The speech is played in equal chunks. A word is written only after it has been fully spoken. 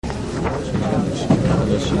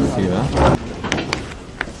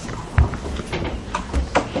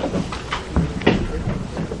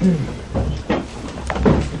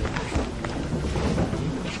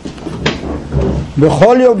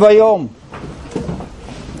בכל יום ויום,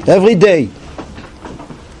 every day,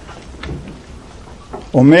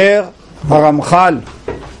 אומר הרמח"ל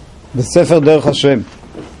בספר דרך השם,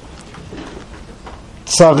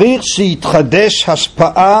 צריך שיתחדש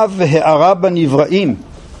השפעה והארה בנבראים.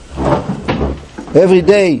 Every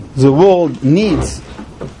day the world needs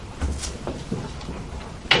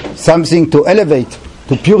something to elevate,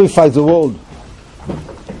 to purify the world.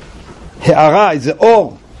 הארה, זה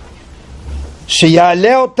אור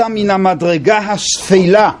שיעלה אותה מן המדרגה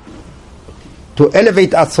השפלה, to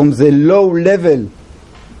elevate us from the low level,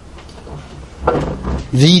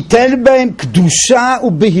 וייתן בהם קדושה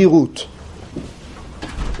ובהירות.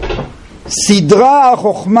 סדרה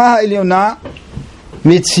החוכמה העליונה,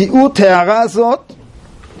 מציאות הערה הזאת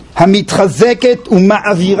המתחזקת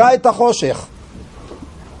ומעבירה את החושך,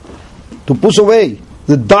 to push away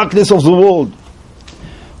the darkness of the world,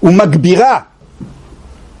 ומגבירה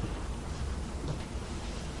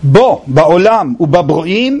בו, בעולם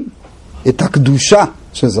ובברואים, את הקדושה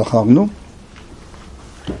שזכרנו,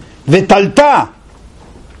 ותלתה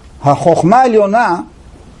החוכמה העליונה,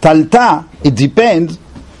 תלתה, it depends,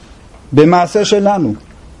 במעשה שלנו.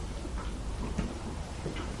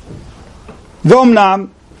 ואומנם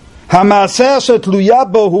המעשה שתלויה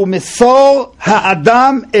בו הוא מסור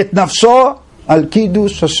האדם את נפשו על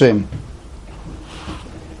קידוש השם,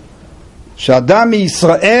 שאדם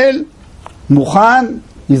מישראל מוכן,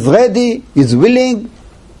 is ready, is willing,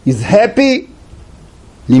 is happy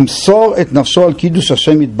למסור את נפשו על קידוש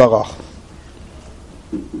השם יתברך.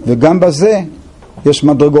 וגם בזה יש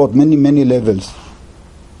מדרגות, many levels.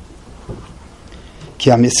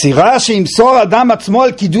 כי המסירה שימסור אדם עצמו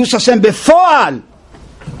על קידוש השם בפועל,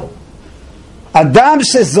 אדם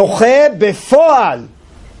שזוכה בפועל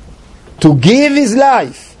to give his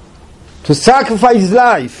life, to sacrifice his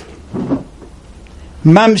life,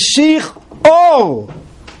 ממשיך אור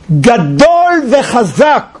גדול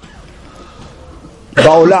וחזק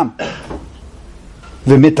בעולם,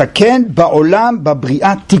 ומתקן בעולם,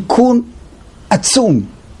 בבריאה, תיקון עצום,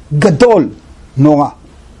 גדול, נורא,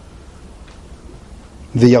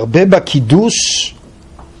 וירבה בקידוש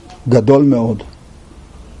גדול מאוד.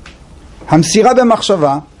 המסירה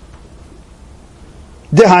במחשבה,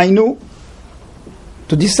 דהיינו,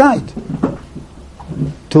 to decide,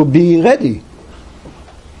 to be ready,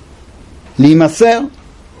 להימסר,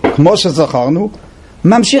 כמו שזכרנו,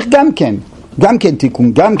 ממשיך גם כן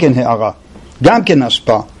תיקון, גם כן הערה, גם כן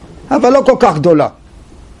השפעה, אבל לא כל כך גדולה.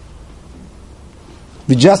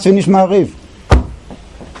 We just finished מעריב.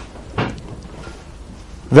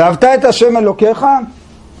 ואהבת את השם אלוקיך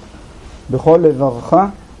בכל לבבך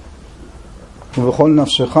ובכל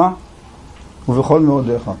נפשך ובכל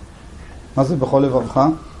מאודיך. מה זה בכל לבבך?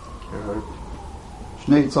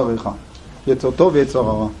 שני יצריך, יצר טוב ויצר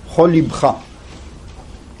רע. בכל לבך.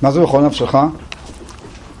 מה זה בכל נפשך?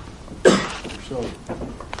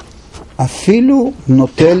 אפילו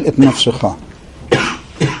נוטל את נפשך.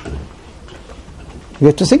 You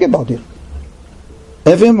have to think about it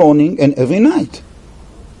every morning and every night,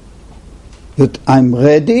 that I'm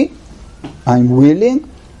ready, I'm willing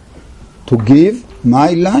to give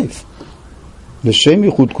my life לשם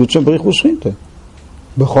ייחוד קודשא בריך ושכינתא.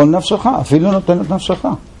 בכל נפשך, אפילו נותן את נפשך.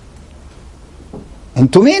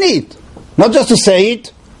 And to mean it, not just to say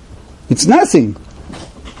it, it's nothing.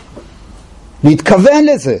 להתכוון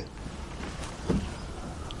לזה.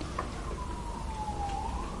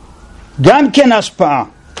 גם כן השפעה.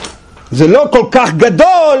 זה לא כל כך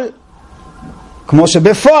גדול כמו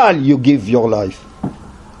שבפועל you give your life.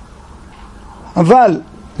 אבל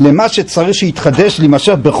למה שצריך שיתחדש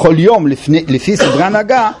להימשך בכל יום לפי סדרי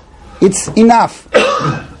הנהגה, it's enough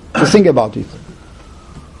to think about it,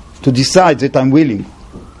 to decide that I'm willing.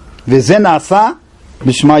 וזה נעשה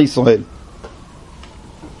בשמה ישראל.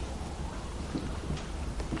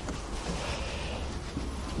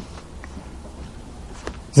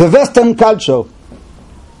 The Western culture,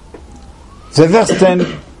 the Western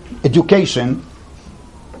education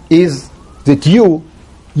is that you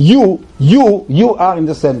are in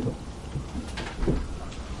the center.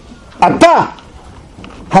 אתה,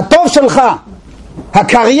 הטוב שלך,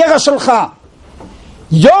 הקריירה שלך,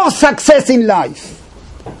 your success in life.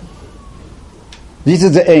 This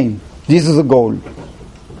is the aim, this is the goal.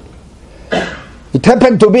 It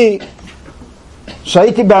happened to be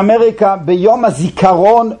שהייתי באמריקה ביום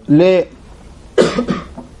הזיכרון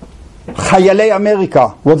לחיילי אמריקה.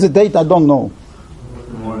 What's the date? I don't know.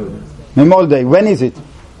 Memorial Day. When is it?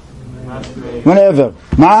 whenever.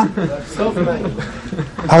 מה?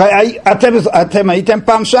 הרי אתם הייתם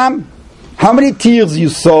פעם שם? How many tears you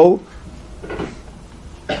saw?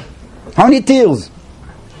 How many tears?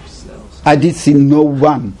 I did see no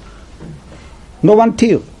one. No one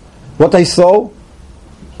tear. What I saw?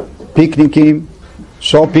 Picnicking,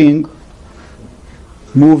 shopping,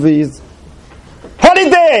 movies,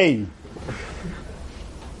 holiday!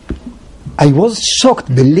 I was shocked,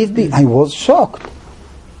 believe me, I was shocked.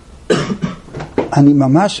 אני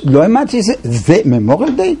ממש לא האמנתי זה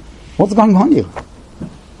Memorial Day? What's going on here?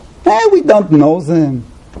 We don't know them.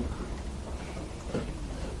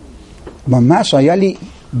 ממש היה לי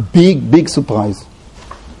big surprise.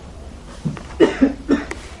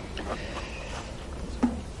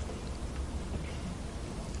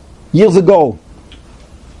 Years ago,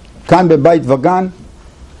 כאן בבית וגן,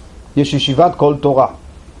 יש ישיבת כל תורה.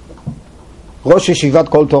 ראש ישיבת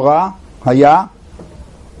כל תורה היה,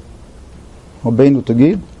 רבינו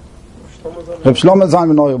תגיד, רב שלמה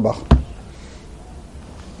זלמן אוירבך.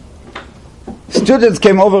 Students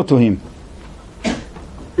came over to him.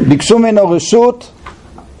 ביקשו ממנו רשות,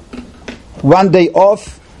 one day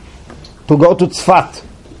off, to go to צפת.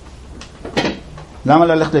 למה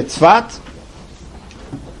ללכת לצפת?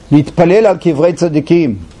 להתפלל על קברי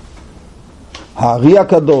צדיקים. הארי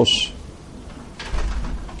הקדוש,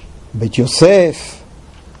 בית יוסף,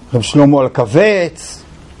 רב שלמה אלקבץ,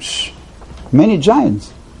 many giants.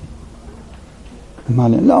 אמר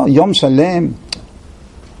לי, לא, יום שלם.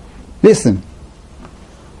 Listen,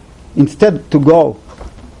 instead to go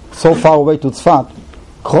so far away to צפת,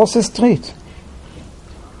 cross the street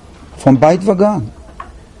from בית וגן.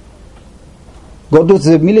 go to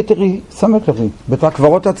the military cemetery, בית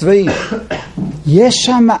הקברות הצבאי. יש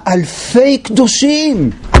שם אלפי קדושים,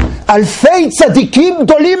 אלפי צדיקים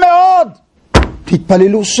גדולים מאוד.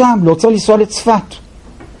 תתפללו שם, לא צריך לנסוע לצפת.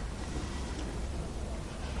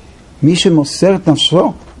 מי שמוסר את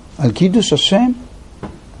נפשו על קידוש השם,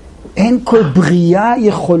 אין כל בריאה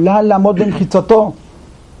יכולה לעמוד במחיצתו.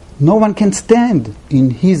 No one can stand in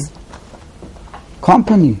his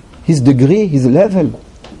company, his degree, his level.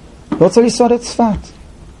 לא צריך לנסוע לצפת.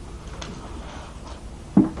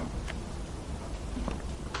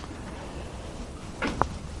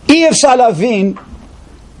 אי אפשר להבין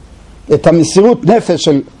את המסירות נפש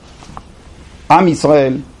של עם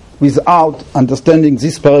ישראל without understanding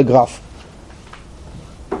this paragraph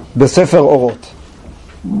בספר אורות.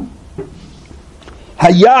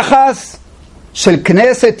 היחס של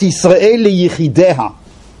כנסת ישראל ליחידיה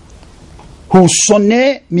הוא שונה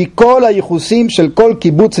מכל היחוסים של כל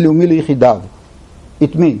קיבוץ לאומי ליחידיו.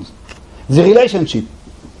 It means the relationship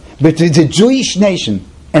between the Jewish nation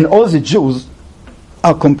and all the Jews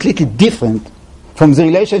are completely different from the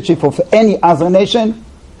relationship of any other nation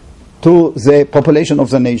to the population of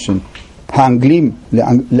the nation. האנגלים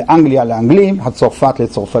לאנגליה לאנגלים, הצרפת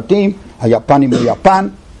לצרפתים, היפנים ליפן.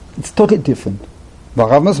 It's totally different.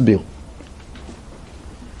 והרב מסביר.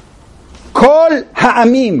 כל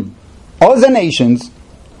העמים, all the nations,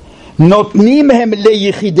 נותנים הם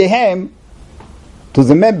ליחידיהם, to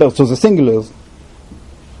the members, to the singulars,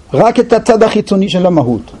 רק את הצד החיצוני של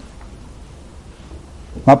המהות.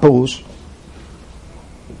 מה פירוש?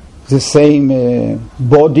 The same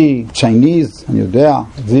body, Chinese, אני יודע,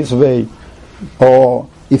 this way, or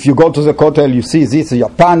if you go to the hotel you see this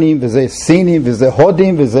יפנים וזה סינים וזה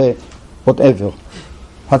הודים וזה whatever.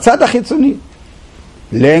 הצד החיצוני,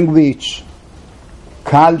 language,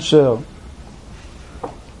 culture,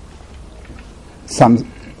 some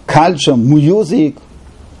culture, music,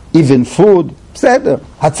 even food, בסדר,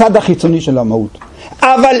 הצד החיצוני של המהות.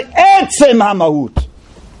 אבל עצם המהות,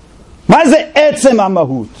 מה זה עצם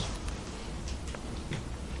המהות?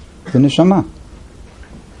 זה נשמה.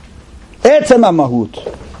 עצם המהות.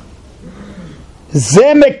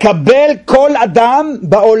 זה מקבל כל אדם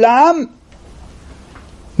בעולם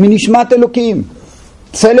מנשמת אלוקים,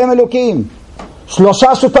 צלם אלוקים.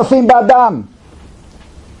 שלושה שותפים באדם,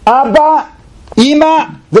 אבא, אמא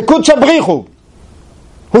וקודשא בריחו.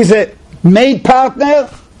 הוא זה made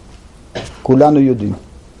partner, כולנו יודעים.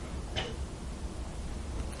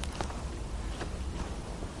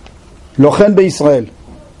 לא כן בישראל.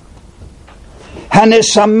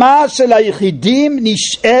 הנשמה של היחידים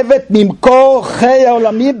נשאבת ממקור חי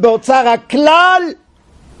העולמי באוצר הכלל,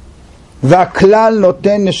 והכלל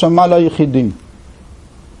נותן נשמה ליחידים.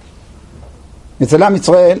 אצל עם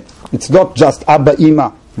ישראל, it's not just אבא, אמא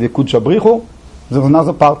וקודשא בריחו, זה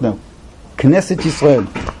another partner, כנסת ישראל.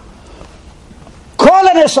 כל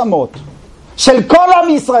הנשמות של כל עם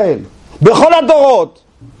ישראל, בכל הדורות,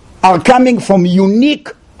 are coming from unique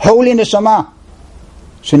holy נשמה,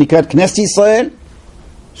 שנקראת כנסת ישראל,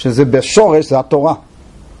 שזה בשורש, זה התורה.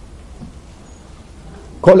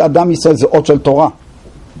 כל אדם ישראל זה אות של תורה.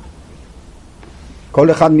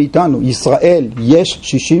 כל אחד מאיתנו, ישראל, יש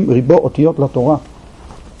 60 ריבו אותיות לתורה.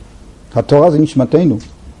 התורה זה נשמתנו.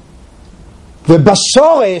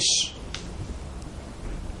 ובשורש,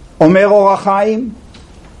 אומר אור החיים,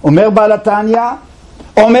 אומר בעל התניא,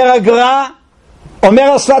 אומר הגר"א,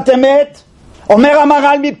 אומר השפת אמת, אומר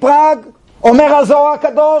המהר"ל מפראג, אומר הזוהר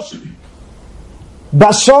הקדוש,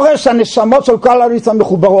 בשורש הנשמות של כל עם ישראל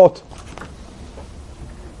מחוברות.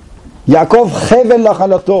 יעקב חבל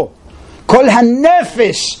נחלתו. כל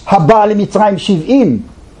הנפש הבאה למצרים 70,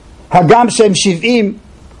 הגם שהם 70,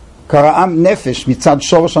 קראם נפש מצד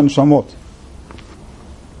שורש הנשמות.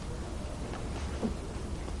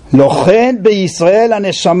 לכן בישראל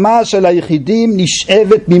הנשמה של היחידים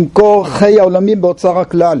נשאבת ממקור חיי העולמים באוצר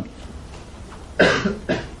הכלל.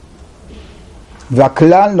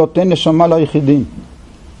 והכלל נותן נשמה ליחידים.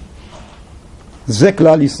 זה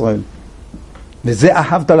כלל ישראל. וזה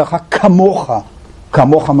אהבת לך כמוך,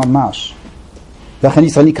 כמוך ממש. לכן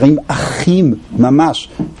ישראל נקראים אחים ממש,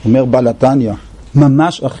 אומר בעל התניא,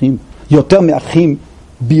 ממש אחים, יותר מאחים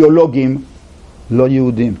ביולוגיים לא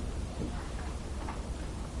יהודים.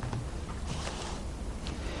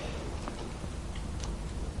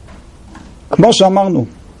 כמו שאמרנו,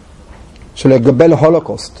 שלגבי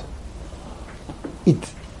הולוקוסט,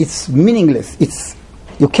 it's meaningless,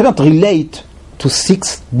 you cannot relate to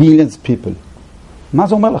 6 billion people. מה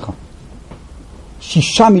זה אומר לך?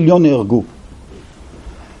 6 מיליון נהרגו.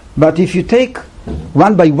 But if you take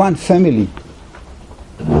one by one family,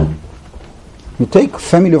 you take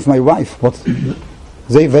family of my wife, what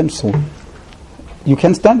they went through, you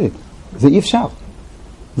can't stand it. זה אי אפשר.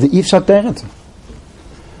 זה אי אפשר לתאר את זה.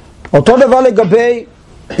 אותו דבר לגבי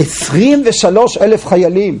 23,000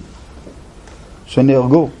 חיילים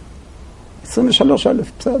שנהרגו.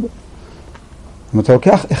 23,000, בסדר. אם אתה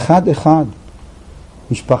לוקח אחד אחד,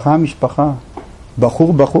 משפחה משפחה,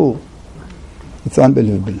 בחור בחור, it's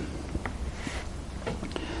unbelievable.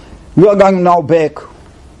 We are going now back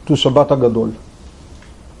to שבת הגדול.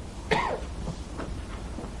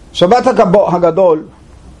 שבת הגדול,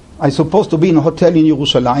 I supposed to be in a hotel in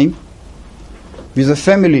Yerushalayim with a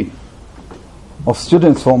family of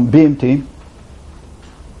students from BMT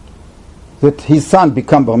that his son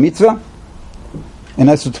became bar mitzvah, and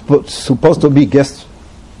I supposed to be guest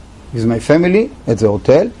with my family at the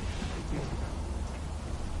hotel.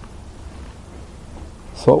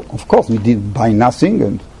 So of course we did buy nothing,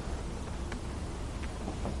 and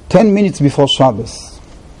 10 minutes before Shabbos,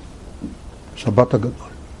 Shabbat HaGadol,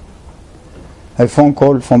 a phone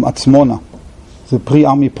call from Atzmona, the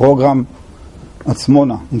pre-army program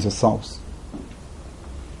Atzmona in the south.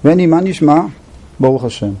 ואני, מה נשמע? ברוך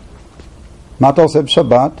השם. מה אתה עושה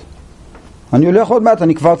בשבת? אני הולך עוד מעט,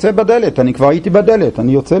 אני כבר יוצא בדלת, אני כבר הייתי בדלת,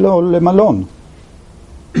 אני יוצא למלון.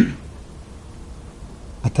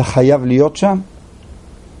 אתה חייב להיות שם?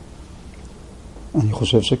 אני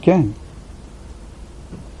חושב שכן.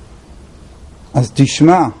 אז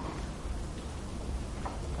תשמע,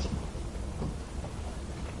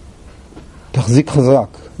 תחזיק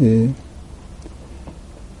חזק.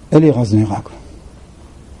 אלי רז נהרג.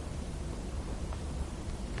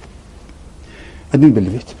 I didn't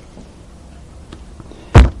believe it.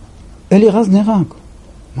 אלי רז נהרג.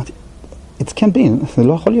 אמרתי, it can't be, זה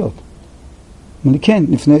לא יכול להיות. אמרתי, כן,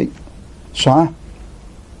 לפני שעה.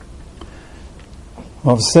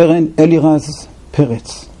 רב סרן אלי רז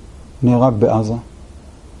פרץ נהרג בעזה.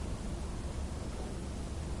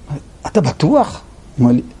 אתה בטוח?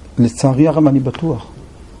 אמר לי, לצערי הרב אני בטוח.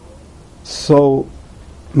 So,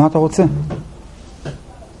 מה אתה רוצה?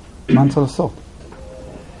 מה אני צריך לעשות?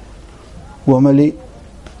 הוא אומר לי,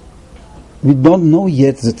 we don't know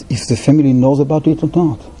yet that if the family knows about it or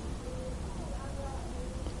not.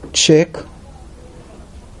 Check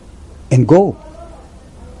and go.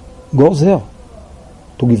 Go there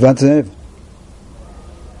to Givat Ze'ev.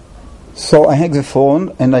 So I hung the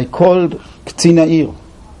phone and I called קצין העיר.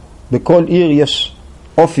 בכל עיר יש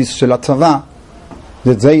אופיס של הצבא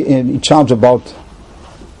that they in charge about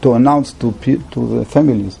to announce to the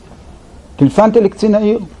families. טלפנתי לקצין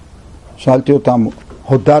העיר. שאלתי אותם,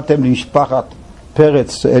 הודעתם למשפחת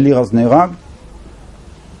פרץ שאלי רז נהרג?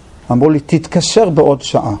 אמרו לי, תתקשר בעוד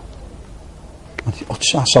שעה. אמרתי, עוד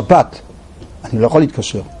שעה, שבת. אני לא יכול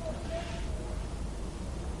להתקשר.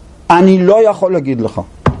 אני לא יכול להגיד לך.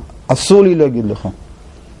 אסור לי להגיד לך.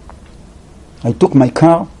 I took my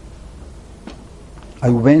car. I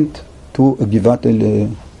went to Givat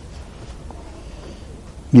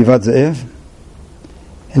Ze'ev.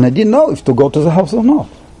 And I didn't know if to go to the house or not.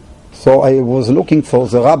 So I was looking for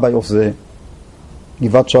the rabbi of the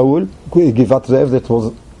Givat Shaul, Givat Zev, that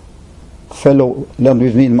was fellow learned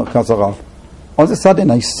with me in Merkaz Harav. All of a sudden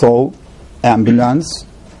I saw ambulance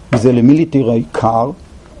with a military car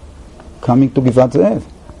coming to Givat Zev.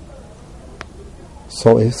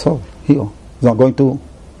 So I saw, here, they are going to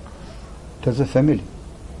tell the family.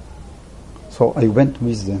 So I went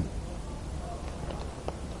with them.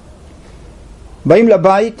 באים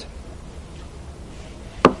לבית,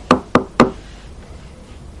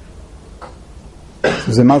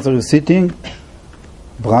 the mother is sitting,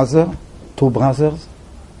 brother, two brothers.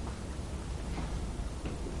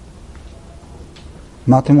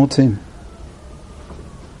 מה אתם רוצים?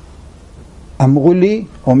 אמרו לי,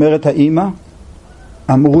 אומרת האמא,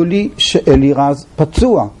 אמרו לי שאלירז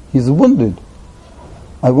פצוע, he's wounded.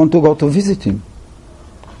 I want to go to visit him.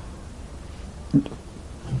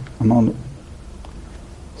 אמרנו.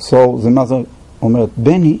 So the mother אומרת,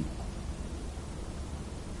 בני,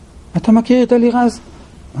 אתה מכיר את אלירז?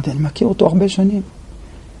 אמרתי, אני מכיר אותו הרבה שנים.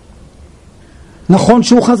 נכון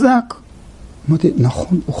שהוא חזק? אמרתי,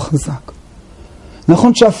 נכון, הוא חזק.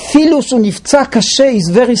 נכון שאפילו שהוא נפצע קשה, he's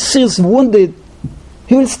very serious wounded,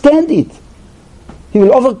 he will stand it. He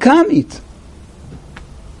will overcome it.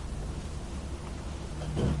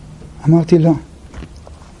 אמרתי לה,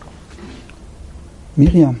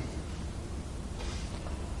 מרים,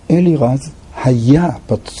 אלירז היה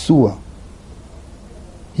פצוע.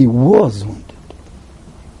 He was wounded.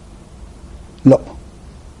 לא.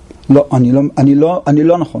 לא, אני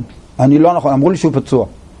לא נכון. אני לא נכון. אמרו לי שהוא פצוע.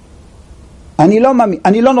 אני לא מאמין,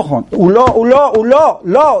 אני לא נכון. הוא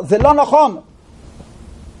לא, זה לא נכון.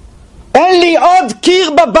 אין לי עוד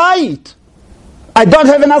קיר בבית. I don't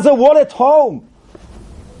have another wall at home.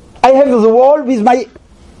 I have the wall with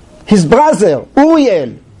his brother,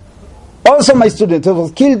 Uriel. Also my student, who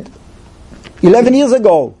was killed 11 years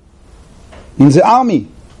ago in the army.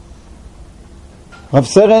 Rav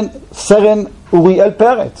Seren Uriel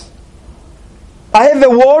Peretz. I have a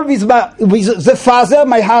wall with the father,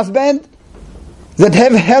 my husband, that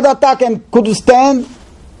have heart attack and couldn't stand.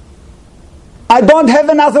 I don't have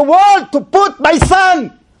another wall to put my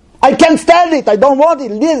son. I can't stand it. I don't want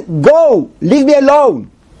it. Go. Leave me alone.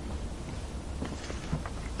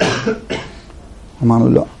 אמרנו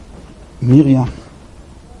לא. מרים,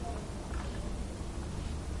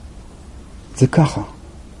 זה ככה.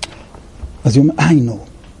 אז הוא אומר, I know.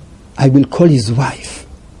 I will call his wife.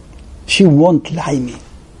 She won't lie me.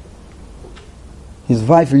 His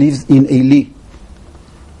wife lives in Eli.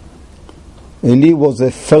 Eli was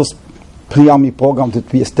the first pre-army program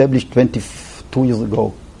that we established 22 years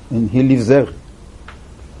ago. And he lives there.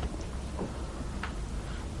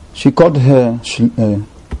 She called her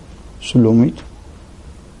Shlomit,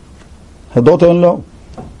 her daughter-in-law.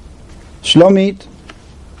 Shlomit,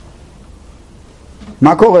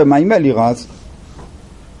 מה קורה? מה עם אלירז?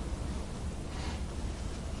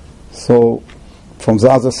 So, from the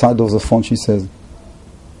other side of the phone she says,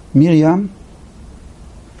 מרים,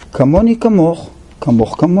 כמוני כמוך,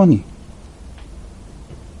 כמוך כמוני.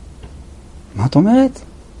 מה את אומרת?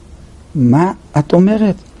 מה את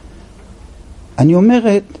אומרת? אני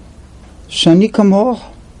אומרת שאני כמוך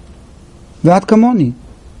ואת כמוני.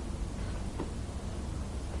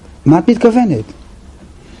 מה את מתכוונת?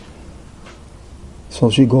 So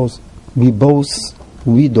she goes, we both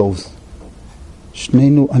widows.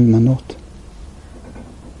 שנינו אלמנות.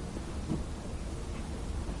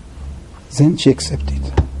 Then she accepted.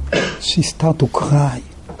 She started to cry.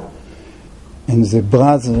 And the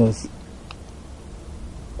brothers,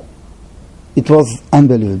 it was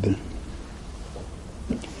unbelievable.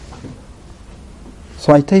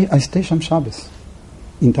 So I stay Sham Shabbos,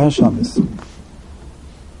 entire Shabbos.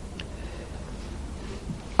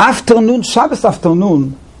 Afternoon, Shabbos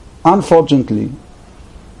afternoon, unfortunately,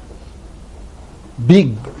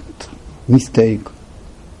 big mistake.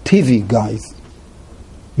 TV guys,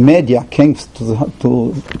 media came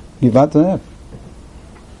to Givat Zev.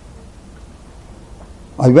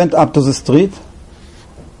 I went up to the street.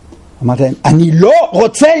 אמרתי להם, אני לא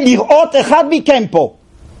רוצה לראות אחד מכם פה.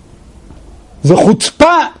 זה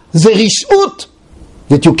חוצפה, זה רשעות.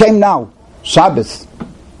 That you came now, Shabbos.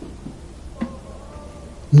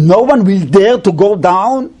 No one will dare to go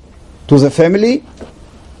down to the family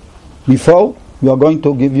before we are going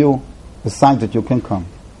to give you a sign that you can come.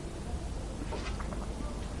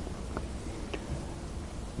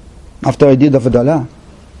 After I did Havdalah,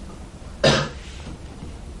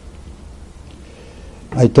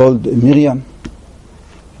 I told Miriam,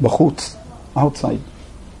 בחוץ, outside,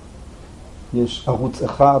 יש ערוץ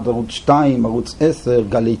 1, ערוץ 2, ערוץ 10,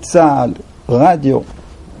 גלי צהל, רדיו.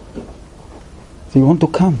 So you want to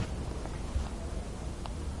come.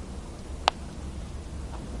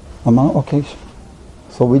 אמר, okay.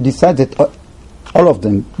 So we decided all of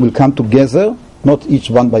them will come together, not each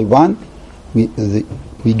one by one.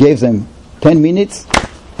 We gave them 10 minutes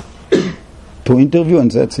to interview,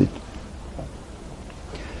 and that's it.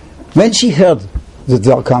 When she heard that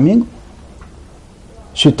they are coming,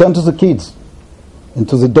 she turned to the kids and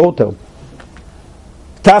to the daughter.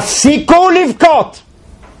 תפסיקו לבכות!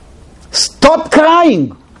 Stop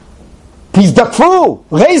crying! תזדקפו!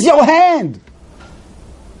 Raise your hand!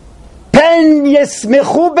 פן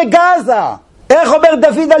ישמחו בגזה! איך אומר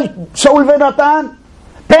דוד על שאול ונתן?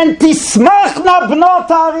 פן תשמחנה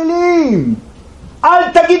בנות הערלים!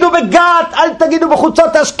 אל תגידו בגת, אל תגידו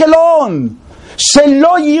בחוצות אשקלון!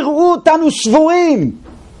 שלא יראו אותנו שבורים!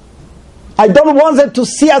 I don't want them to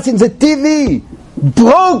see us in the TV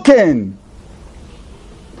broken,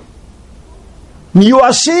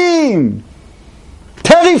 מיואשים,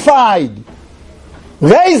 terrified.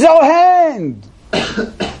 Raise your hand,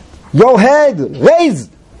 your head, raise.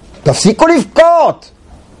 תפסיקו לבכות.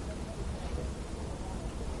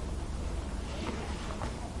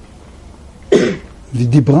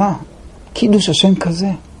 ודיברה קידוש השם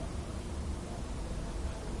כזה,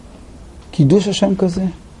 קידוש השם כזה.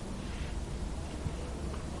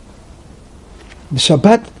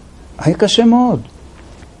 בשבת היה קשה מאוד,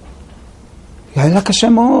 היה לה קשה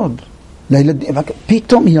מאוד לילדים,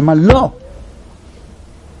 פתאום היא אמרה לא,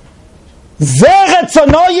 זה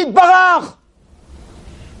רצונו יתברך,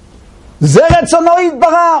 זה רצונו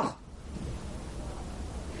יתברך.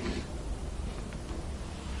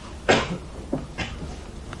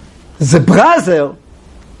 The brother,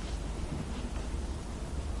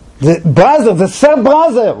 the third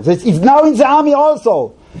brother, that is now in the army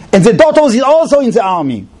also, and the daughter is also in the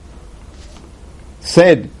army,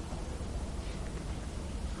 said,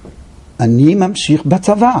 אני ממשיך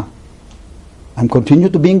בצבא. I'm continue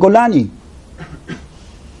to be in Golani.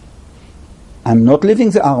 I'm not leaving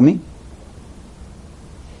the army.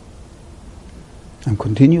 I'm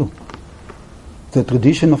continue. The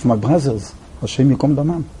tradition of my brothers, השם יקום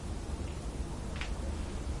דמם.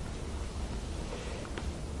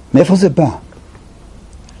 מאיפה זה בא?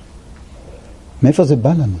 מאיפה זה בא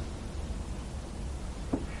לנו?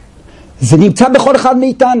 זה נמצא בכל אחד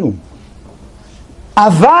מאיתנו.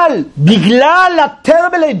 אבל בגלל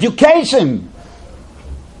ה-terrible education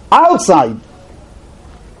outside,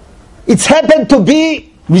 it's happened to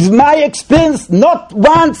be, with my experience, not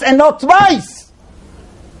once and not twice.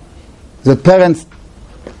 The parents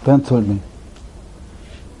told me,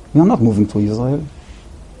 you're not moving to Israel.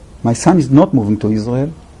 My son is not moving to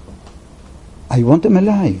Israel. I want him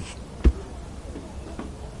alive.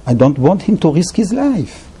 I don't want him to risk his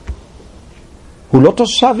life. הוא לא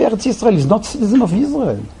תושב ארץ ישראל, he's not citizen of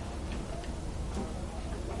Israel.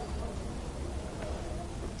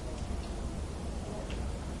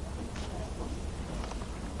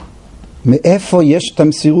 מאיפה יש את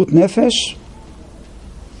המסירות נפש?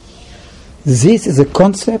 This is a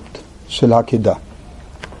concept של העקדה.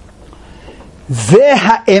 זה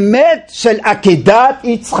האמת של עקדת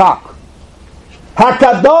יצחק.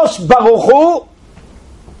 הקדוש ברוך הוא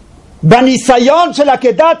בניסיון של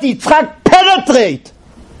עקדת יצחק penetrate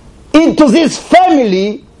into this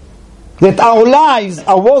family that our lives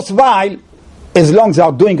are worthwhile as long as they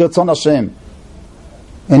are doing רצון השם.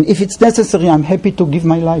 And if it's necessary, I'm happy to give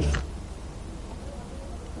my life.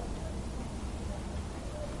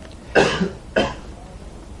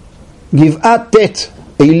 גבעת ט'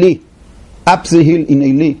 עלי, up the hill in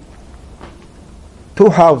עלי, 2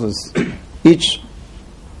 houses, each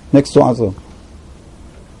next to other.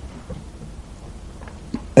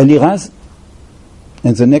 Eliraz,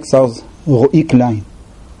 and the next house, Ro'i Klein.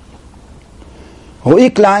 Ro'i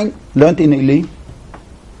Klein learned in Eli.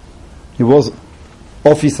 He was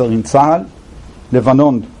officer in Tzahal,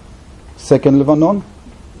 Lebanon, second Lebanon.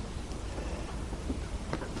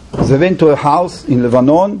 They went to a house in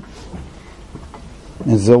Lebanon,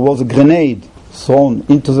 and there was a grenade thrown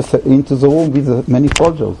into the room with many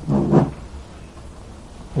soldiers.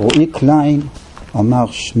 Ro'i Klein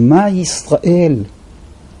אמר, שמע ישראל,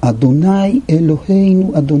 Adonai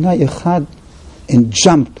Eloheinu, Adonai Echad, and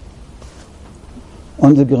jumped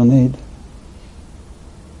on the grenade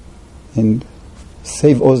and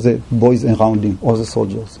saved all the boys around him, all the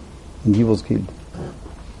soldiers, and he was killed.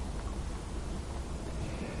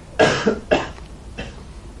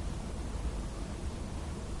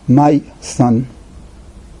 My son,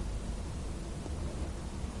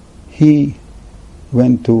 he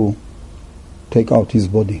went to take out his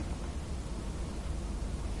body.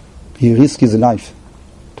 He risked his life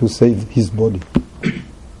to save his body.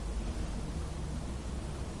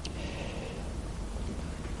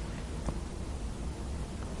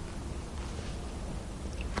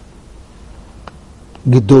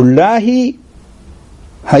 גדולה היא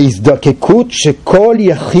ההזדקקות שכל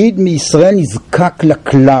יחיד מישראל נזקק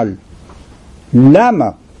לכלל. למה?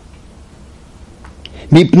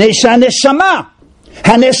 מפני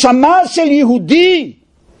הנשמה של יהודי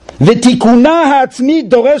ותיקונה העצמי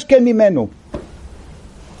דורש כן ממנו.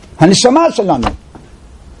 הנשמה שלנו.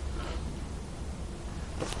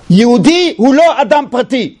 יהודי הוא לא אדם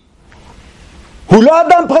פרטי. הוא לא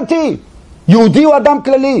אדם פרטי. יהודי הוא אדם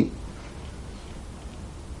כללי.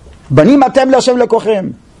 בנים אתם להשם לכוחכם.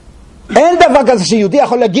 אין דבר כזה שיהודי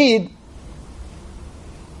יכול להגיד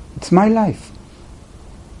It's my life.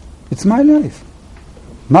 It's my life.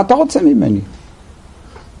 מה אתה רוצה ממני?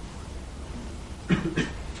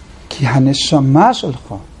 כי הנשמה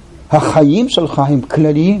שלך, החיים שלך הם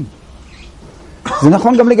כלליים. זה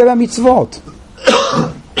נכון גם לגבי המצוות.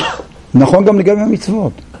 נכון גם לגבי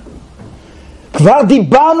המצוות. כבר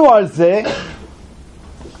דיברנו על זה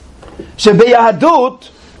שביהדות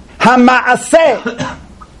המעשה,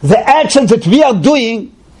 the action that we are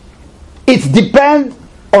doing, it depends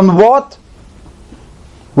on what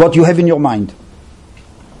you have in your mind.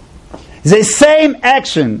 The same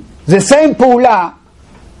action, the same פעולה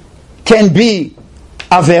can be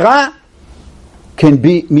עבירה, can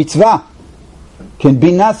be מצווה, can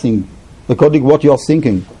be nothing, according to what you are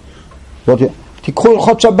thinking. תיקחו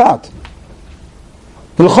הלכות שבת.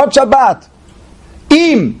 הלכות שבת.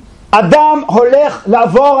 אם אדם הולך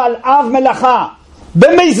לעבור על אב מלאכה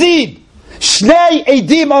במזיד, שני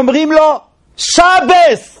עדים אומרים לו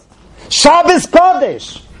שבס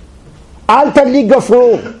קודש, אל תדליק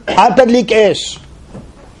גפרור, אל תדליק אש,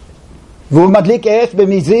 והוא מדליק אש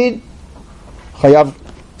במזיד, חייב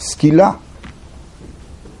סקילה.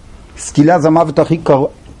 סקילה זה המוות הכי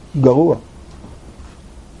גרוע.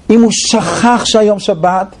 אם הוא שכח שהיום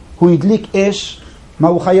שבת, הוא ידליק אש, מה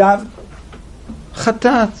הוא חייב?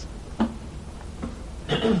 חטאת.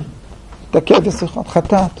 תקף אחד,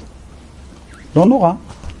 חטאת. לא נורא.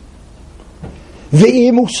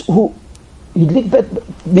 ואם הוא ידליק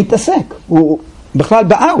מתעסק, הוא בכלל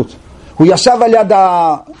באוט. הוא ישב על יד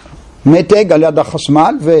המתג, על יד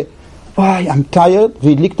החשמל, וואי, I'm tired,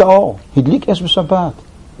 והדליק את האור. הדליק אש בשבת.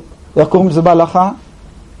 איך קוראים לזה בהלכה?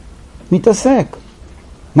 מתעסק.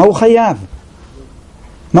 מה הוא חייב?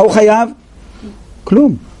 מה הוא חייב?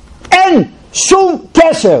 כלום. אין שום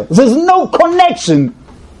קשר. There's no connection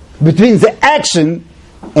between the action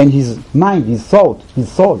and his mind, his thought, his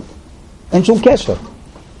soul. אין שום קשר.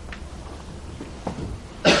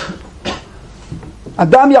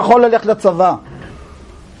 אדם יכול ללכת לצבא.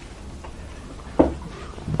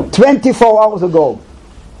 24 hours ago,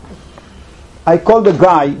 I called a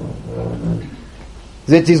guy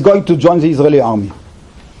that is going to join the Israeli army.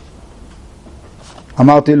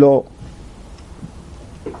 אמרתי לו,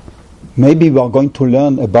 maybe we are going to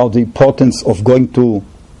learn about the importance of going to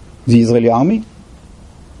the Israeli army.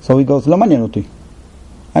 So he goes, לא מעניין אותי.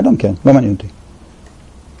 I don't care, לא מעניין אותי.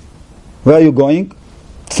 Where are you going?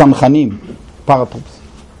 צנחנים, paratroops.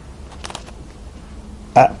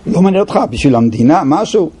 לא מעניין אותך, בשביל המדינה,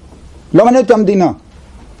 משהו? לא מעניין אותי המדינה.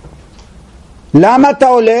 למה אתה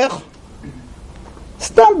הולך?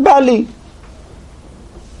 סתם בא לי.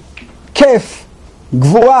 כיף,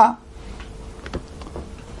 גבורה.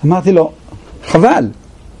 אמרתי לו, חבל.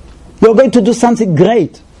 You're going to do something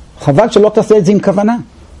great. חבל שלא תעשה את זה עם כוונה.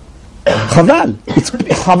 חבל.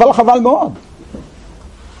 חבל מאוד.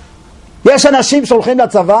 יש אנשים שהולכים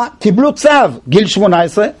לצבא, קיבלו צו, גיל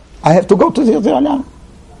 18, I have to go to the Israeli army.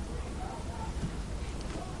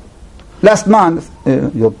 Last month,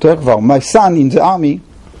 יותר כבר, my son in the army,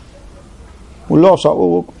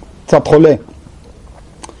 הוא קצת חולה.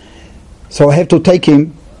 So I have to take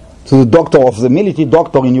him to the doctor of the military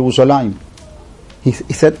doctor in Yerushalayim. He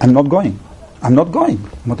said, I'm not going.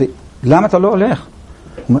 אמרתי, למה אתה לא הולך?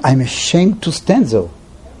 I'm ashamed to stand there.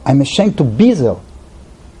 I'm ashamed to be there.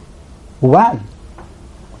 Why?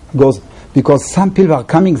 He goes, because some people are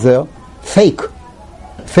coming there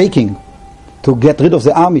faking to get rid of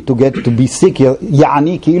the army, to be sick,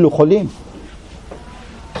 יעני כאילו חולים.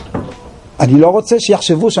 אני לא רוצה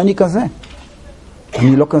שיחשבו שאני כזה.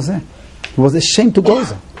 אני לא כזה. He was ashamed to go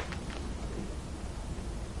there.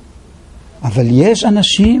 אבל יש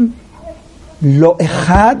אנשים, לא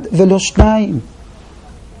אחד ולא שניים,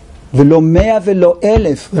 ולא 100 ולא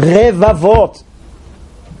 1,000, רבבות.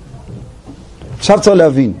 עכשיו צריך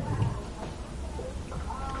להבין.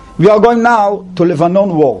 We are going now to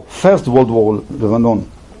Lebanon war, First World War, Lebanon.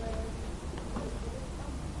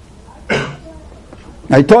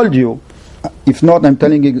 I told you, if not, I'm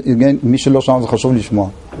telling you again, מי שלא שם זה חשוב לשמוע.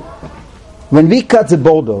 When we cut the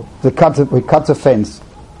border, we cut the fence,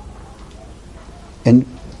 and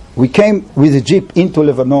we came with a jeep into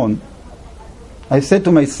Lebanon, I said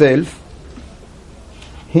to myself,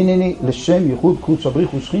 הנני לשם ייחוד קודש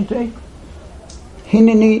הבריך ושכינתי,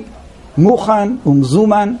 הנני מוכן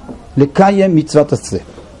ומזומן לקיים מצוות עשה.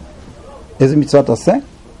 איזה מצוות עשה?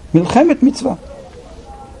 מלחמת מצווה.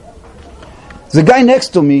 The guy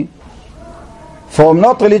next to me, from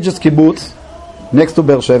not religious kibbutz, next to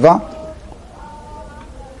באר שבע,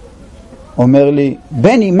 אומר לי,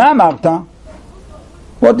 בני, מה אמרת?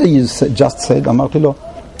 What did you just said? אמרתי לו,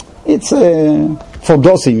 it's for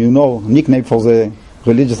dosim, you know, nickname for the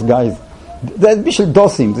religious guys. זה בשביל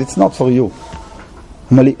דוסים, it's not for you.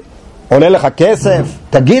 אומר לי, עולה לך כסף?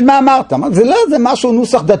 תגיד מה אמרת. זה לא, זה משהו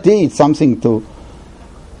נוסח דתי, it's something to...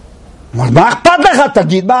 מה אכפת לך?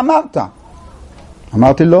 תגיד מה אמרת.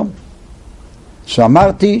 אמרתי לו,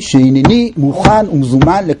 שאמרתי שהנני מוכן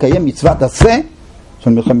ומזומן לקיים מצוות עשה של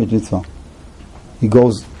מלחמת מצווה. He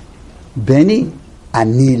goes, בני,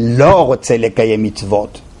 אני לא רוצה לקיים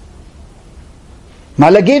מצוות. מה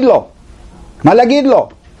להגיד לו? מה להגיד לו?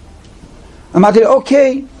 אמרתי לו,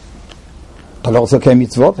 אוקיי, אתה לא רוצה לקיים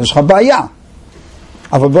מצוות? יש לך בעיה.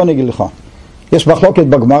 אבל בוא נגיד לך, יש מחלוקת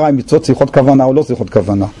בגמרא אם מצוות צריכות כוונה או לא צריכות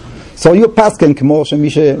כוונה. So you pasken כמו שמי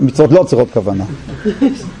שמצוות לא צריכות כוונה. הוא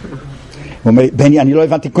אומר, בני, אני לא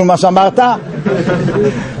הבנתי כלום מה שאמרת.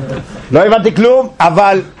 לא הבנתי כלום,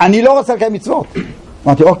 אבל אני לא רוצה לקיים מצוות.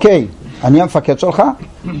 אמרתי, אוקיי, אני המפקד שלך,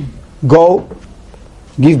 go,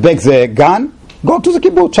 give back the gun, go to the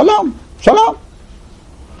קיבוץ, שלום, שלום.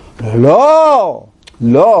 לא,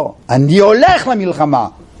 לא, אני הולך למלחמה,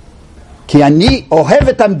 כי אני אוהב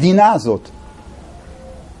את המדינה הזאת,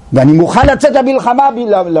 ואני מוכן לצאת למלחמה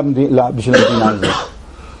בשביל המדינה הזאת.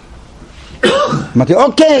 אמרתי,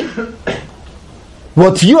 אוקיי,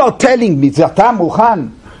 what you are telling me, זה אתה מוכן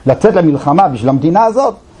לצאת למלחמה בשביל המדינה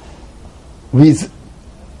הזאת, with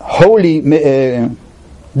holy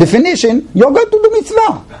definition, you're going to do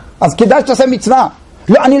מצווה. אז כדאי שתעשה מצווה.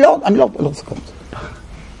 לא, אני לא עושה כזה.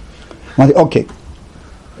 אמרתי, אוקיי,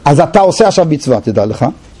 אז אתה עושה עכשיו מצווה, תדע לך.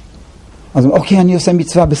 אז אוקיי, אני עושה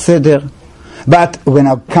מצווה, בסדר. But when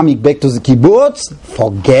I'm coming back to the kibbutz,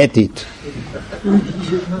 forget it.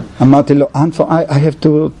 אמרתי לו, I have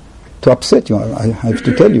to upset you, I have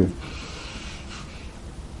to tell you.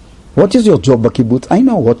 What is your job בקיבוץ? I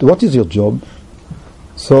know, what is your job?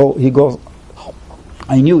 So he goes,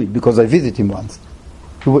 I knew it because I visited him once.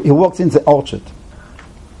 He works in the orchard.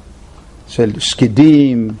 של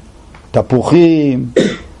שקדים, תפוחים.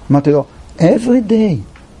 אמרתי לו, every day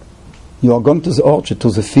you are going to the orchard, to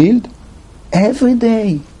the field, every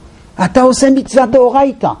day. אתה עושה מצווה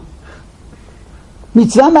דאורייתא.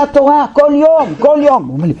 מצווה מהתורה, כל יום, כל יום.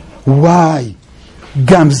 הוא אומר לי, וואי,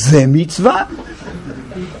 גם זה מצווה?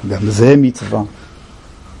 גם זה מצווה.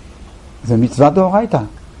 זה מצווה דאורייתא.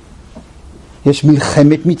 יש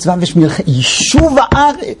מלחמת מצווה ויש יישוב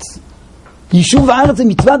הארץ. יישוב הארץ זה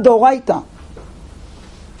מצווה דאורייתא.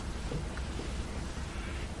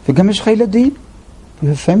 וגם יש לך ילדים. You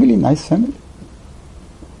have family, nice family.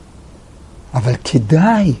 אבל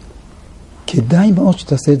כדאי מאוד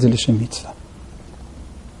שתעשה את זה לשם מצווה.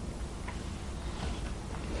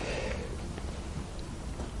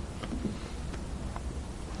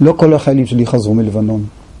 לא כל החיילים שלי חזרו מלבנון.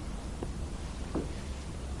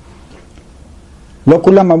 לא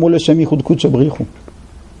כולם אמרו לשם ייחוד קודש הבריחו.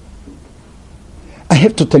 I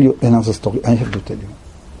have to tell you another story. I have to tell you.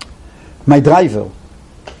 My driver,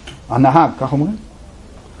 הנהג, כך אומרים?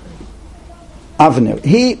 אבנר.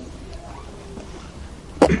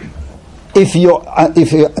 If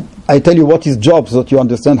I tell you what his job so that you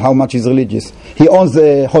understand how much he's religious. He owns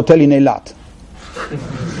a hotel in Eilat.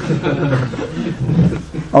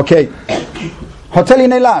 Okay. Hotel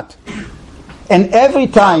in Eilat. And every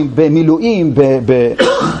time במילואים,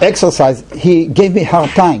 exercise, he gave me hard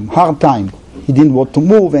time. He didn't want to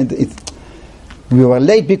move and we were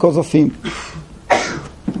late because of him.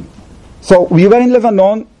 So we were in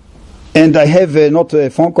Lebanon and I have not a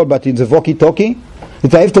phone call but it's a walkie-talkie.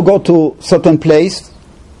 If I have to go to certain place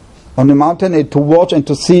on the mountain and to watch and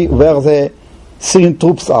to see where the Syrian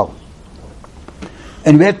troops are.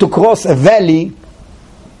 And we have to cross a valley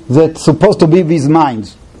that's supposed to be with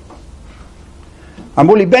mines.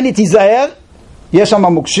 אמרו לי, בני תיזהר, יש שם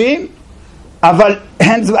מוקשים, אבל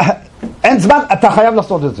אין זמן, אתה חייב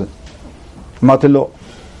לעשות את זה. אמרתי לו,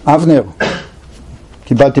 אבנר,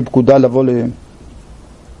 קיבלתי פקודה לבוא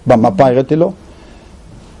במפה, הראיתי לו,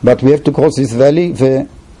 but we have to cross this valley,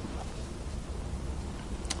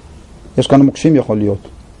 ויש כאן מוקשים יכול להיות.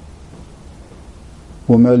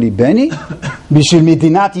 הוא אומר לי, בני, בשביל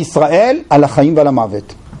מדינת ישראל, על החיים ועל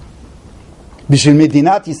המוות. בשביל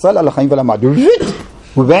מדינת ישראל, על החיים ועל המוות.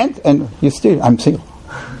 We went and you still, I'm still.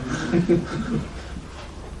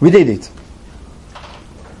 We did it.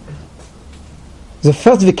 The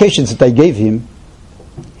first vacation that I gave him,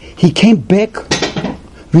 he came back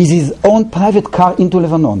with his own private car into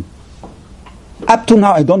Lebanon. Up to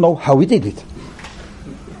now, I don't know how he did it.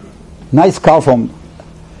 Nice car from...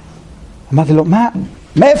 אמרתי לו,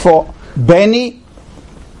 מאיפה? בני,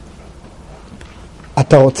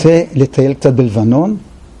 אתה רוצה לטייל קצת בלבנון?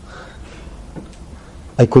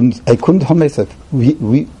 I couldn't hold myself.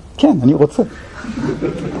 כן, אני רוצה.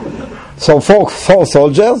 So four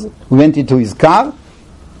soldiers, we went into his car,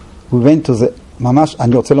 we went to the... ממש,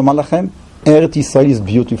 אני רוצה לומר לכם, ארץ ישראל is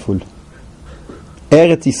beautiful.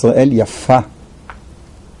 ארץ ישראל יפה.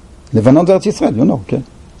 לבנון זה ארץ ישראל, you know, כן?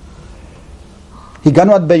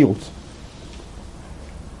 הגענו עד ביירות.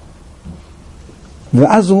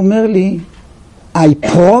 ואז הוא אומר לי, I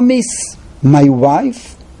promise my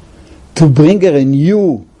wife to bring her a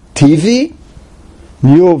new TV,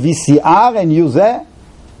 new VCR, and new that,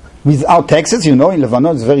 without taxes, you know, in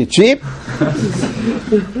Lebanon it's very cheap.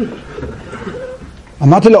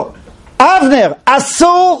 אמרתי לו, אבנר,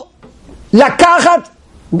 אסור לקחת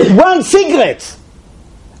one cigarette,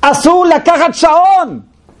 אסור לקחת שעון.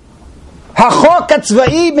 החוק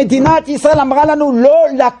הצבאי, מדינת ישראל אמרה לנו לא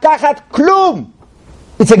לקחת כלום.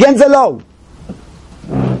 It's against the law.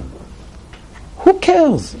 Who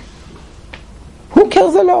cares? Who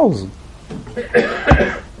cares the laws?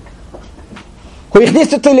 הוא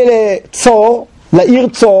הכניס אותי לצור, לעיר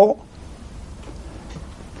צור,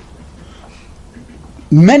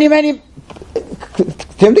 many,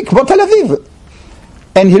 כמו תל אביב.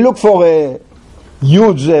 And he looked for a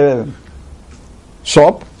huge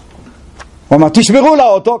shop. הוא אמר, תשמרו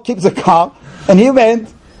לאוטו, keep the car. And he went,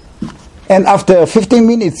 and after 15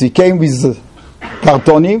 minutes he came with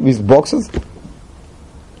קרטונים, with boxes.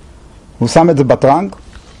 הוא שם את זה בטרנק.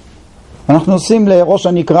 אנחנו נוסעים לראש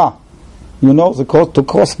הנקרה. You know, to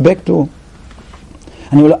cross back to...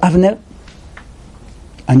 אני אומר לו, אבנר,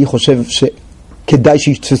 אני חושב שכדאי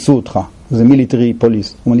שיתפסו אותך. זה מיליטרי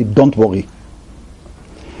פוליס. הוא אומר לי, don't worry.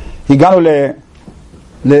 הגענו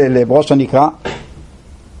לראש הנקרה.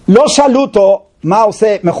 לא שאלו אותו מה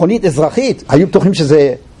עושה מכונית אזרחית. היו בטוחים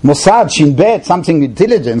שזה מוסד, שינבט, something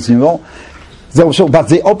intelligence, you know. זהו שוב, but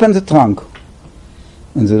they opened the trunk.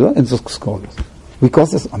 And זה סקול.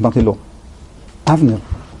 אמרתי לו, אבנר,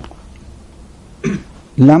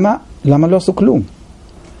 למה לא עשו כלום?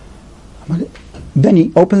 אמרתי, בני,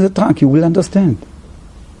 open the trunk, you will understand.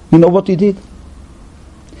 You know what he did?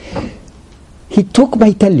 He took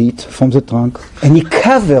my talit from the trunk and he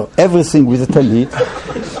covered everything with the talit.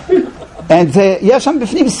 And יש שם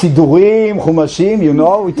בפנים סידורים, חומשים, you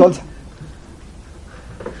know, he told...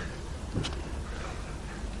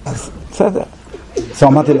 אז בסדר. אז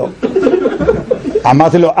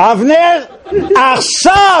אמרתי לו, אבנר,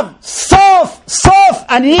 עכשיו, סוף,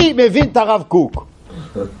 אני מבין את הרב קוק.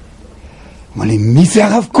 אמר לי, מי זה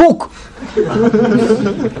הרב קוק?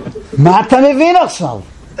 מה אתה מבין עכשיו?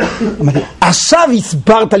 אמר לי, עכשיו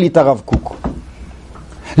הסברת לי את הרב קוק.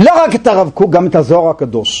 לא רק את הרב קוק, גם את הזוהר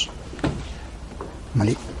הקדוש. אמר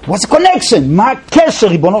לי, what's the connection? מה הקשר,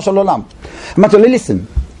 ריבונו של עולם? אמרתי לו, listen.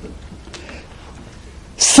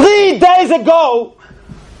 3 days ago,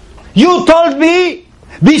 you told me,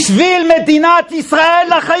 בשביל מדינת ישראל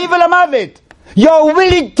לחיים ולמוות. You're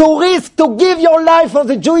willing to risk to give your life for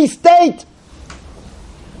the Jewish state.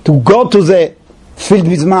 To go to the field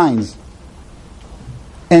with mines.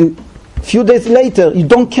 And a few days later, you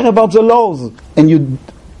don't care about the laws. And you...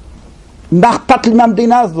 מה אכפת לי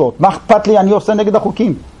מהמדינה הזאת? מה אכפת לי? אני עושה נגד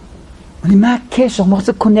החוקים. אני, מה הקשר? מה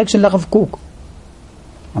זה קונקשן לרב קוק?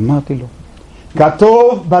 אמרתי לו,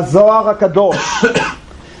 כתוב בזוהר הקדוש,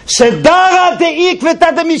 שדרה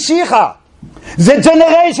דאיקבתא דמשיחא, the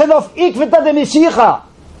generation of עקבתא דמשיחא,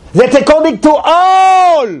 that according to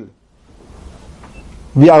all,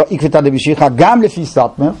 we are עקבתא דמשיחא, גם לפי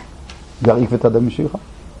סאטמר, we are עקבתא דמשיחא,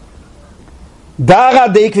 דרה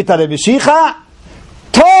דאיקבתא דמשיחא,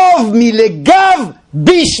 טוב מלגב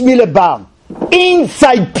ביש מלבר.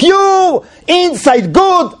 Inside pure, inside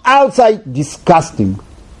good, outside disgusting.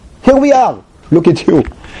 Here we are. Look at you.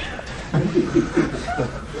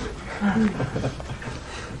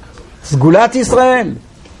 סגולת ישראל.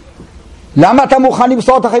 למה אתה מוכן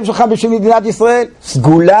למסור את החיים שלך בשביל מדינת ישראל?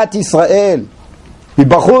 סגולת ישראל.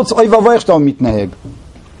 מבחוץ, אוי ואבוי איך שאתה מתנהג.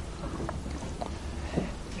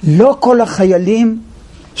 לא כל החיילים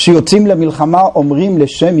שיוצאים למלחמה אומרים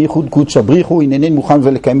לשם ייחוד קודש בריחו, הנני מוכן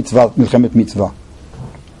ולקיים מצווה, מלחמת מצווה.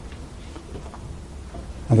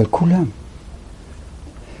 אבל כולם.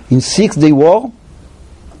 In 6-day war,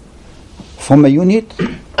 from a unit,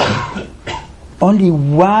 only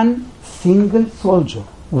one single soldier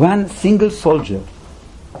one single soldier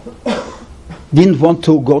didn't want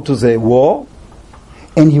to go to the war,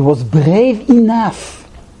 and he was brave enough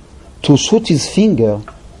to shoot his finger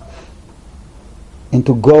and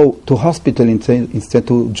to go to hospital instead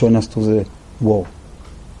to join us to the war.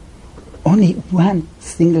 Only one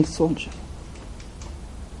single soldier.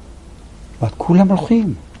 but כולם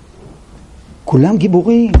הולכים. כולם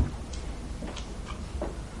גיבורים.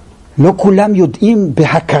 לא כולם יודעים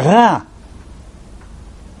בהכרה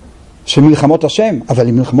שמלחמות השם, אבל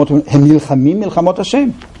הם נלחמים מלחמות השם.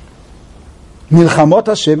 מלחמות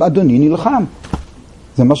השם אדוני נלחם.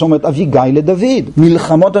 זה מה שאומרת אביגיל לדוד.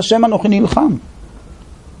 מלחמות השם אנוכי נלחם.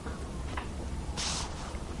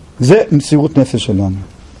 זה מסירות נפש שלנו.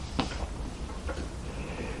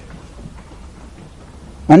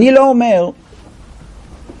 אני לא אומר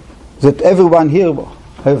that everyone here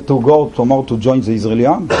have to go tomorrow to join the Israeli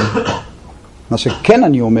army. מה שכן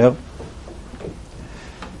אני אומר,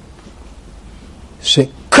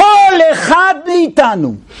 שכל אחד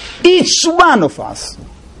מאיתנו, each one of us,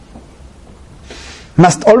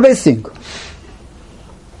 must always think,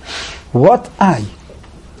 what I,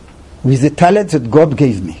 with the talent that God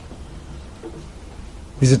gave me,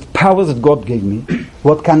 with the power that God gave me,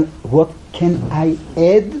 what can I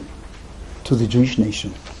add to the Jewish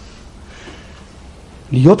nation?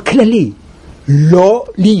 להיות כללי, לא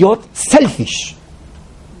להיות selfish.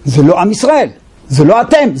 זה לא עם ישראל, זה לא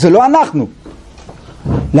אתם, זה לא אנחנו.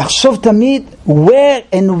 לחשוב תמיד where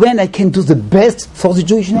and when I can do the best for the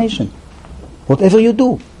Jewish nation. Whatever you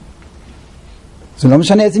do. זה לא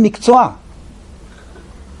משנה איזה מקצוע.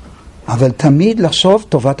 אבל תמיד לחשוב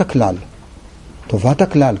טובת הכלל. טובת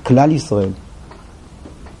הכלל, כלל ישראל.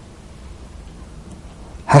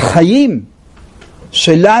 החיים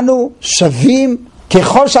שלנו שווים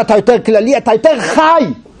ככל שאתה יותר כללי, אתה יותר חי.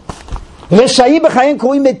 רשעים בחיים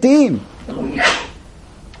קרויים מתים.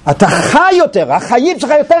 אתה חי יותר, החיים שלך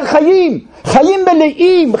יותר חיים. חיים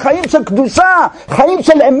מלאים, חיים של קדושה, חיים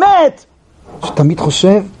של אמת. שתמיד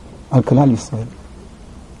חושב על כלל ישראל.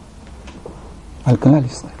 על כלל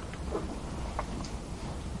ישראל.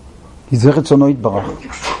 כי זה רצונו יתברך.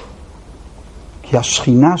 כי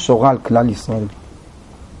השכינה שורה על כלל ישראל.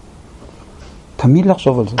 תמיד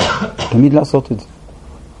לחשוב על זה, תמיד לעשות את זה.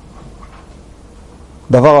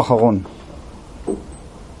 דבר אחרון.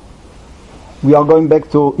 We are going back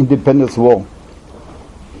to Independence War.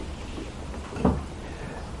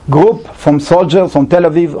 Group from soldiers from Tel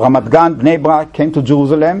Aviv, Ramat Gan, Bnei Brak came to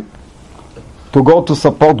Jerusalem to go to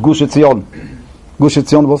support Gush Etzion. Gush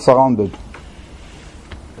Etzion was surrounded.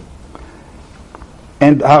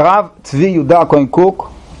 And Harav Tzvi Yudah Kohen Cook,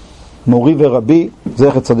 מורי ורבי,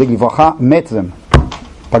 זכר צדיק לברכה, מת them.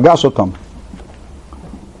 פגש אותם.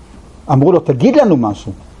 אמרו לו, תגיד לנו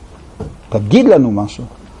משהו. תגיד לנו משהו.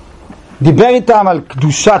 דיבר איתם על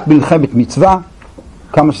קדושת מלחמת מצווה,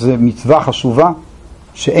 כמה שזה מצווה חשובה,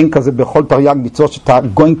 שאין כזה בכל תרי"ג מצוות שאתה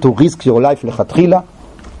going to risk your life לכתחילה.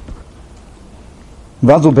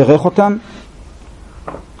 ואז הוא ברך אותם,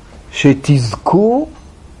 שתזכו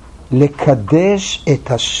לקדש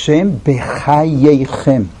את השם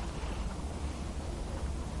בחייכם.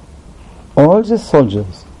 All the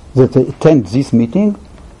soldiers that attend this meeting,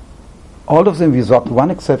 all of them without one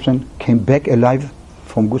exception came back alive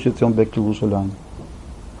from Gush Etzion back to Jerusalem.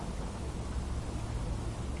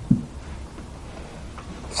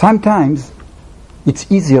 Sometimes it's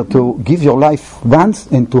easier to give your life once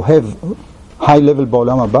and to have high level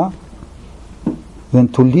בעולם הבא than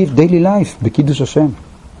to live daily life בקידוש השם.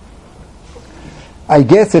 I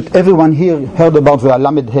guess that everyone here heard about the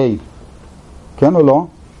Alamed Hay. כן או לא?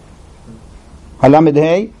 Alamed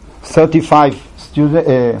Hay, 35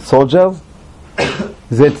 soldiers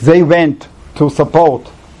that they went to support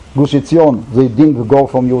Gush Etzion. They didn't go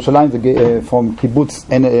from Yerushalayim, from Kibbutz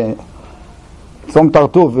and from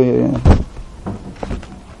Tartuf.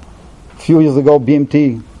 A few years ago, BMT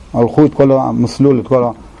הלכו את כל המסלול, את כל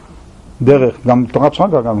הדרך, גם תורת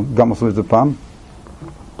שרגא גם עשו את זה פעם.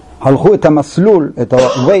 הלכו את המסלול, את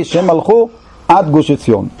ה-way שהם הלכו עד גוש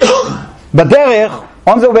עציון. בדרך,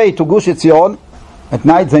 on the way to גוש עציון, at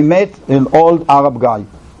night they met an old Arab guy.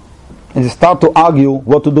 And they start to argue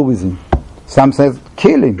what to do with him. Some says,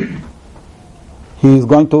 kill him. He is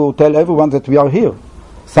going to tell everyone that we are here.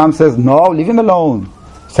 Some says, no, leave him alone.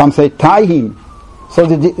 Some say, tie him. So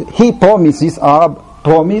he promised, this Arab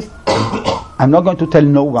promised, I'm not going to tell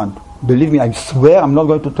no one. Believe me, I swear I'm not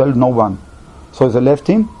going to tell no one. So they left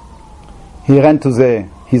him. He ran to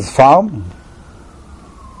his farm.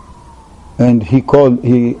 And he called,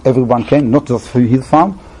 everyone came, not just his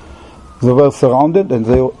farm. They were surrounded and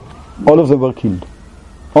all of them were killed.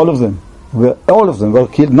 All of them were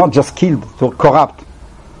killed, not just killed, they were corrupt.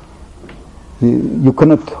 you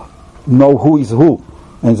cannot know who is who.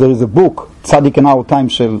 And there is a book, Tzadik in Our Time,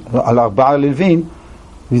 על ארבעה לווין,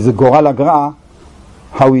 with the גורל הגר"א,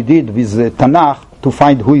 how he did with the Tanakh to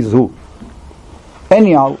find who is who.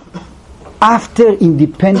 Anyhow, after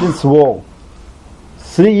Independence War,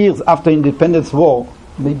 3 years after Independence War,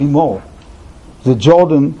 maybe more, the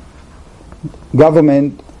Jordan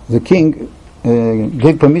government, the king,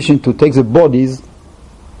 gave permission to take the bodies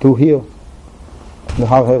to here, the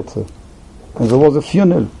Har Herzl. And there was a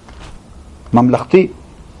funeral, ממלכתי.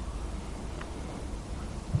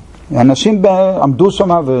 אנשים עמדו שם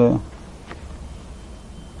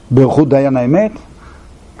וברכו דיין האמת.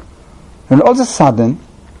 And all of a sudden,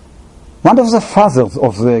 one of the fathers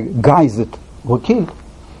of the guys that were killed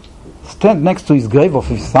stand next to his grave of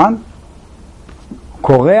his son,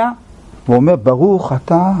 קורע ואומר, ברוך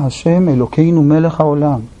אתה השם אלוקינו מלך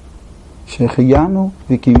העולם, שהחיינו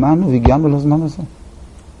וקיימנו והגיענו לזמן הזה.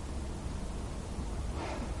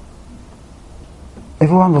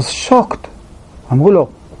 Everyone was shocked. אמרו לו,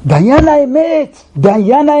 דיין האמת,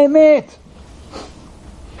 דיין האמת.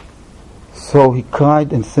 So he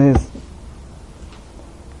cried and says,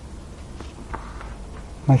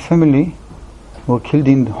 my family were killed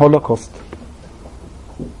in the Holocaust.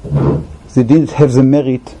 They didn't have the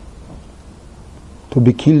merit to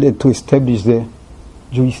be killed and to establish the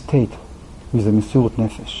Jewish state with the מסירות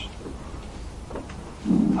נפש.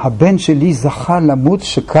 הבן שלי זכה למות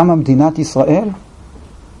שקמה מדינת ישראל,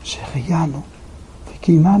 שהחיינו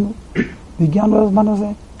וקיימנו והגיענו לזמן הזה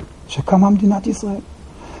שקמה מדינת ישראל.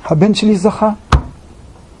 הבן שלי זכה.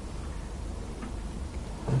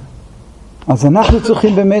 אז אנחנו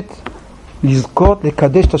צריכים באמת לזכות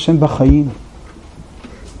לקדש את השם בחיים.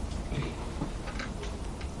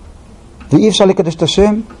 ואי אפשר לקדש את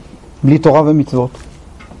השם בלי תורה ומצוות.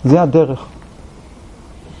 זה הדרך.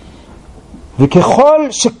 וככל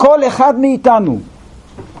שכל אחד מאיתנו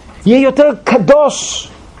יהיה יותר קדוש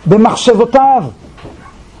במחשבותיו,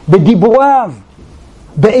 בדיבוריו,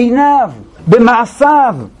 בעיניו,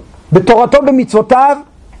 במעשיו, בתורתו, במצוותיו,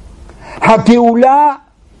 הגאולה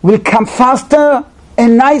will come faster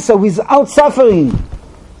and nicer without suffering,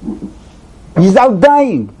 without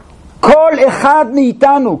dying. כל אחד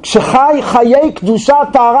מאיתנו כשחי חיי קדושה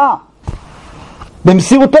טהרה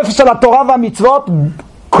במסירות נפש על התורה והמצוות,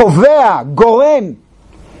 קובע, גורם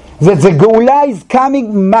that the גאולה is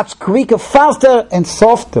coming much quicker, faster and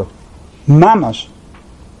softer. ממש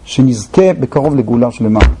שנזכה בקרוב לגאולה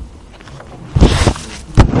שלמה.